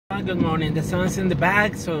Good morning. The sun's in the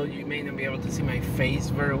back, so you may not be able to see my face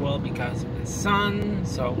very well because of the sun.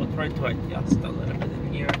 So we'll try to adjust a little bit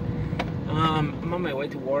in here. I'm on my way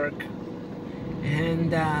to work,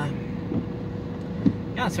 and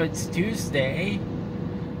yeah, so it's Tuesday,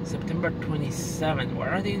 September 27th. We're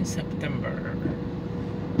already in September.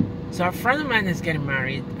 So a friend of mine is getting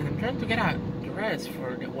married, and I'm trying to get a dress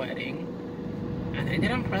for the wedding, and I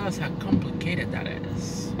didn't realize how complicated that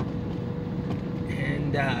is.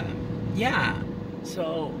 And yeah,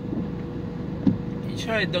 so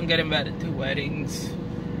usually I don't get invited to weddings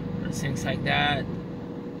or things like that,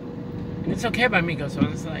 and it's okay by me because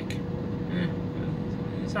it's like,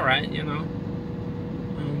 it's alright, you know.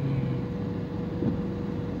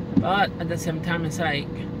 But at the same time, it's like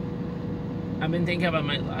I've been thinking about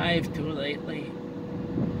my life too lately.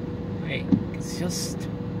 Like, it's just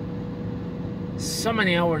so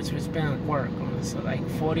many hours we spend at work, so like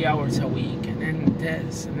 40 hours a week, and then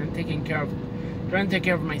this, and then trying to take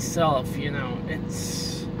care of myself, you know.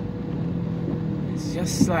 It's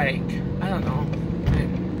just like, I don't know.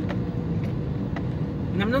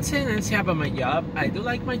 And I'm not saying anything about my job. I do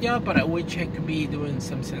like my job, but I wish I could be doing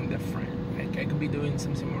something different. Like, I could be doing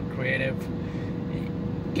something more creative.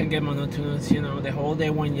 It can get monotonous, you know. The whole day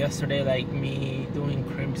went yesterday like me doing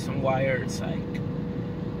crimson wires. Like,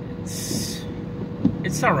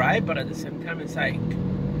 it's alright, but at the same time, it's like,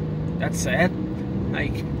 that's it.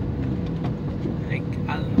 Like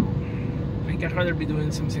I don't know. Like, I'd rather be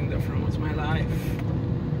doing something different with my life.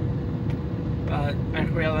 But I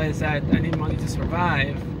realized that I need money to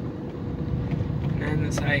survive. And then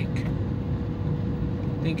it's like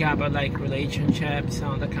thinking about like relationships and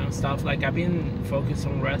all that kind of stuff. Like, I've been focused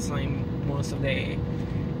on wrestling most of the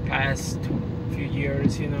past few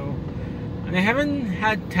years, you know. And I haven't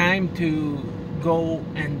had time to go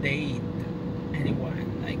and date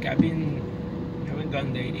anyone. Like, haven't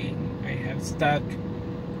gone dating. I have stuck.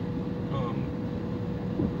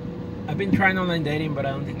 I've been trying online dating, but I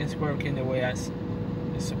don't think it's working the way it's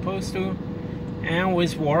supposed to. And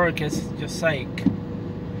with work, it's just like,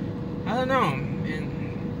 I don't know,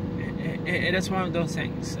 and it is one of those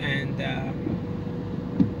things. And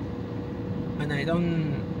I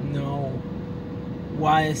don't know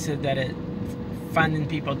why is it that finding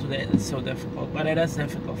people today is so difficult, but it is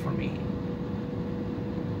difficult for me.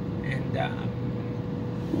 And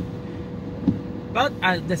but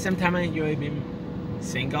at the same time, I enjoy being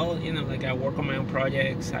single, you know. Like, I work on my own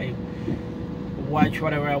projects, I watch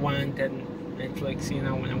whatever I want and Netflix, you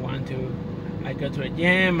know, when I want to. I go to a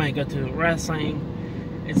gym, I go to wrestling.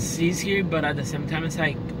 It's easier, but at the same time, it's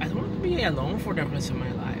like, I don't want to be alone for the rest of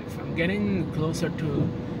my life. I'm getting closer to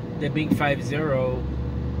the big 50,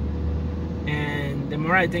 and the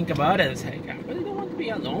more I think about it, it's like, I really don't want to be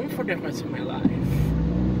alone for the rest of my life.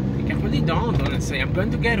 Like, I really don't, honestly. I'm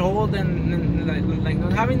going to get old, and like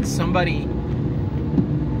not having somebody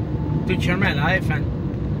to share my life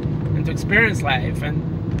and to experience life, and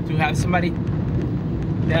to have somebody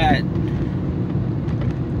that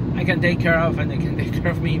I can take care of, and they can take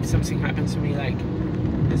care of me if something happens to me. Like,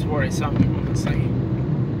 it's worrisome, honestly.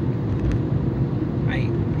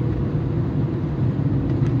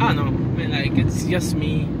 I don't know, man. Like, it's just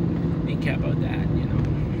me thinking about that, you know.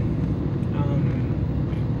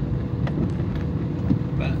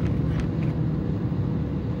 But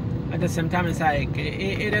at the same time, it's like,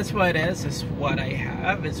 it is what it is. It's what I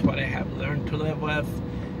have. It's what I have learned to live with.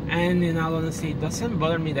 And in all honesty, it doesn't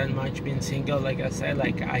bother me that much being single. Like I said,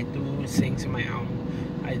 like, I do things on my own.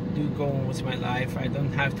 I do go on with my life. I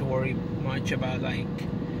don't have to worry much about, like,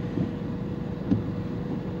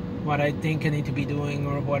 what I think I need to be doing,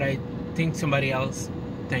 or what I think somebody else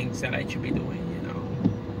thinks that I should be doing, you know.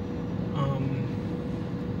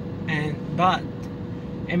 But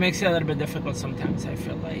it makes it a little bit difficult sometimes, I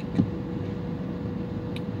feel like,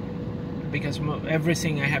 because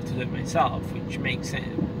everything I have to do it myself, which makes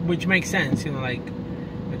sense, you know. Like,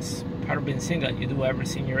 it's part of being single. You do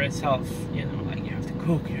everything yourself, you know. Like, you have to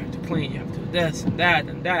cook, you have to clean, you have to do this and that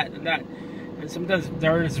and that and that. And sometimes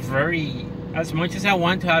there is as much as I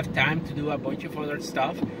want to have time to do a bunch of other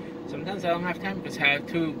stuff, sometimes I don't have time because I have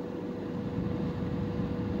to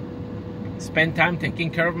spend time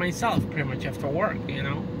taking care of myself pretty much after work, you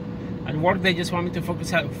know. At work, they just want me to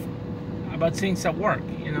focus about things at work,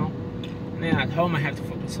 you know. And then at home, I have to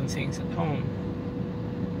focus on things at home.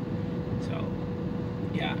 So,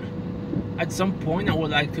 yeah. At some point, I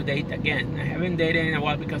would like to date again. I haven't dated in a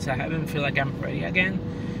while because I haven't feel like I'm ready again.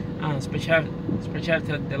 Especially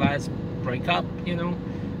after the last breakup, you know.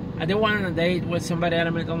 I did want on a date with somebody that I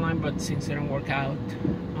met online, but things didn't work out.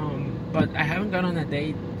 But I haven't gone on a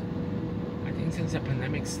date, I think, since the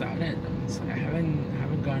pandemic started. So I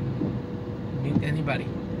haven't gone anybody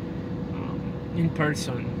in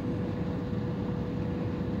person.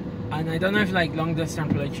 And I don't know if like long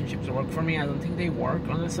distance relationships work for me. I don't think they work,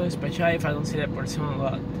 honestly, especially if I don't see that person a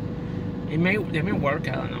lot. They may work,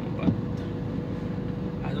 I don't know, but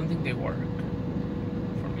I don't think they work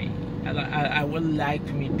for me. I would like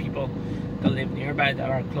to meet people that live nearby, that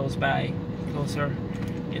are closer,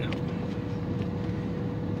 you know.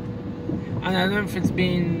 And I don't know if it's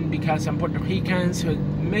been because I'm Puerto Rican, so it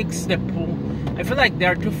makes the pool. I feel like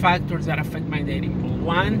there are two factors that affect my dating pool.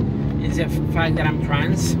 One is the fact that I'm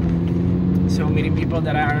trans. So meeting people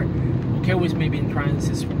that are okay with me being trans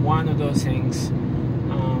is one of those things.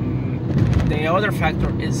 The other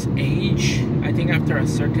factor is age. I think after a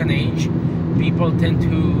certain age, people tend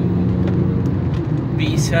to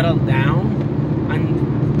be settled down,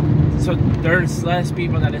 and so there's less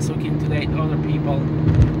people that is looking to date other people.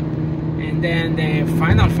 And then the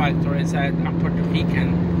final factor is that I'm Puerto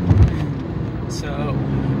Rican, so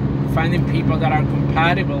finding people that are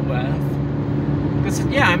compatible with. Because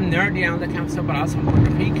yeah, I'm nerdy and all that kind of stuff, but also I'm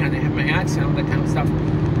Puerto Rican. I have my accent, all that kind of stuff.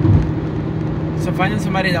 So finding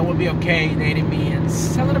somebody that would be okay dating me,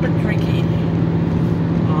 it's a little bit tricky.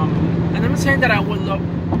 And I'm saying that I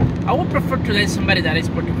would prefer to date somebody that is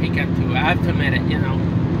Puerto Rican too. I have to admit it, you know.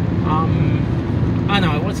 I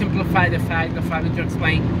know, I will simplify the fact of having to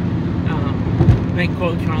explain my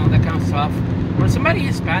culture and all that kind of stuff. Or somebody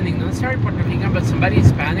Hispanic, not necessarily Puerto Rican, but somebody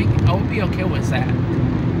Hispanic, I would be okay with that.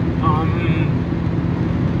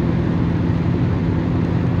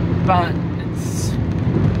 But it's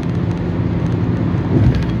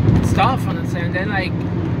tough, honestly. And then like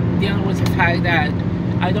dealing with the fact that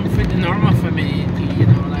I don't fit the normal femininity, you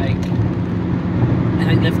know, like, and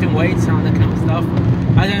like lifting weights and all that kind of stuff.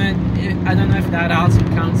 I don't know if that also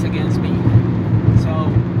counts against me. So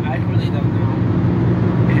I really don't know.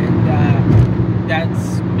 And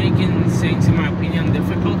that's making things, in my opinion,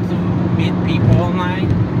 difficult to meet people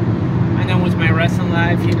online. And then with my wrestling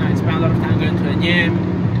life, you know, I spend a lot of time going to the gym,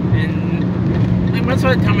 and most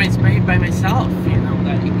of the time I spend by myself, you know,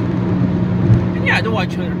 like, and yeah, I do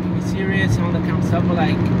watch other TV series and all that kind of stuff, but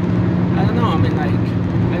like, I don't know, I mean, like,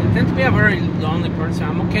 I tend to be a very lonely person.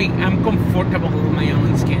 I'm okay, I'm comfortable with my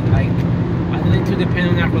own skin, like, I don't need to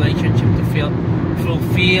depend on a relationship to feel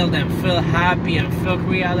fulfilled and feel happy and feel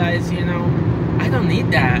realized, you know. I don't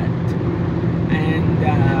need that. And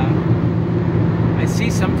I see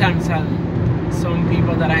sometimes some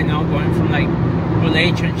people that I know going from like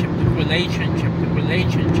relationship to relationship to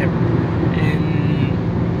relationship,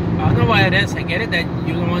 and I don't know why it is. I get it that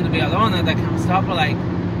you don't want to be alone and that kind of stuff, but like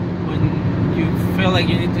when you feel like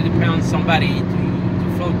you need to depend on somebody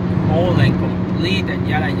to feel whole and complete and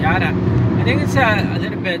yada yada, I think it's a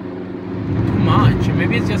little bit too much.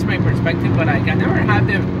 Maybe it's just my perspective, but like I never have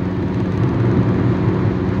the.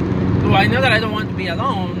 Though I know that I don't want to be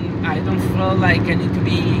alone, I don't feel like I need to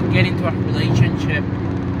be getting into a relationship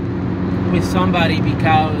with somebody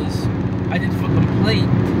because I need to feel complete.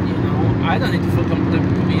 You know, I don't need to feel complete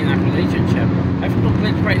to be in a relationship. I feel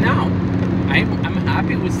complete right now. I'm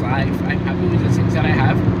happy with life. I'm happy with the things that I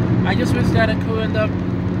have. I just wish that I could end up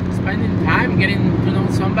spending time getting to know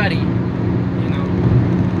somebody. You know.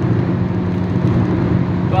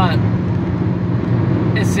 But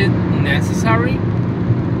is it necessary?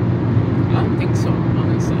 I don't think so,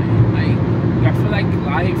 honestly. I feel like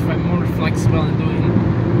life, I'm more flexible in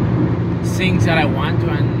doing things that I want to,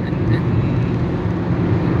 and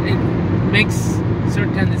it makes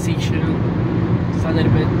certain decisions a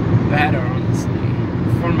little bit better, honestly,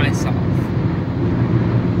 for myself.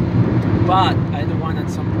 But I don't want at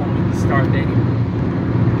some point to start dating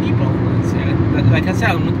people. Like I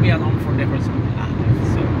said, I want to be alone for the rest of my life.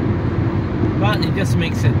 So, but it just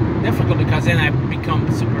makes it difficult because then I become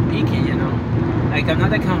super picky, you know. Like I'm not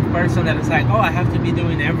the kind of person that is like, oh, I have to be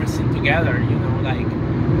doing everything together, you know. Like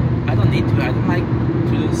I don't need to. I don't like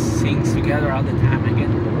to do things together all the time. I get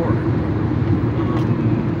bored.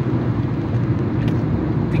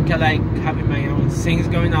 I think I like having my own things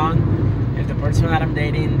going on. If the person that I'm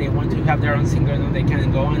dating, they want to have their own thing going on, they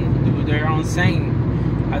can go and do their own thing.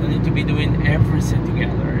 I don't need to be doing everything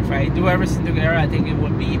together. If I do everything together, I think it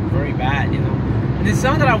would be very bad, you know. And it's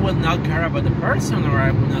not that I would not care about the person or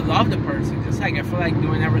I would not love the person. Just like I feel like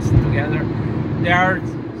doing everything together, there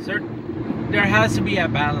has to be a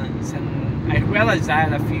balance. And I realized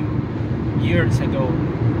that a few years ago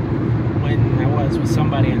when I was with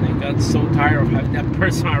somebody and I got so tired of having that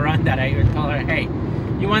person around that I would tell her, hey,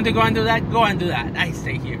 you want to go and do that? Go and do that. I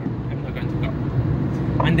stay here. I'm not going to go.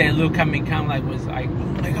 And they look at me kind of like, was like,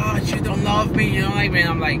 oh my gosh, you don't love me, you know, like, man,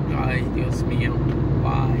 I'm like, ay, Dios mío,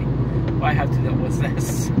 why I have to deal with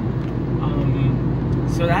this?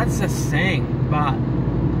 So that's the thing. but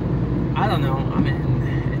I don't know. I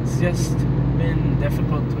mean, it's just been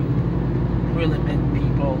difficult to really meet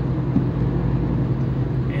people,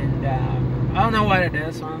 and I don't know what it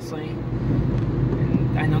is, honestly.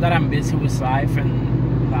 And I know that I'm busy with life,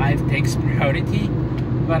 and life takes priority,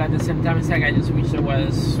 but at the same time, it's like I just wish there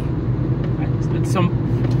was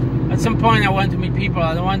at some point I want to meet people.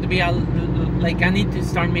 I don't want to be like I need to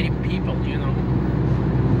start meeting people, you know.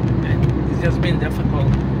 And it's just been difficult.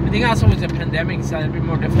 I think also with the pandemic it's a little bit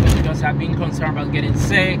more difficult because I've been concerned about getting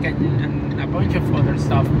sick and a bunch of other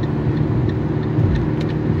stuff.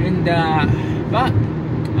 And but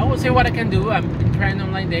I will see what I can do. I've been trying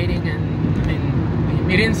online dating and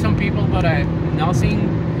meeting some people, but nothing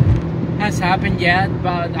has happened yet.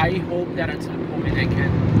 But I hope that at some point I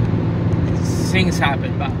can things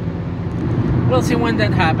happen. But we'll see when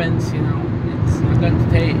that happens. You know, it's not going to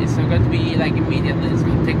take. It's not going to be like immediately. It's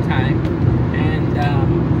going to take time. And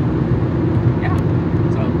yeah,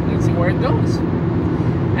 so let's see where it goes.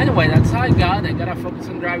 Anyway, that's all I got. I gotta focus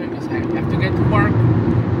on driving because I have to get to work.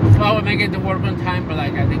 So I will make it to work on time, but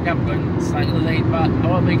like I think I'm going slightly late, but I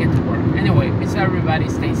will make it to work. Anyway, peace out everybody,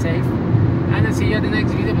 stay safe, and I'll see you at the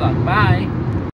next video vlog. Bye!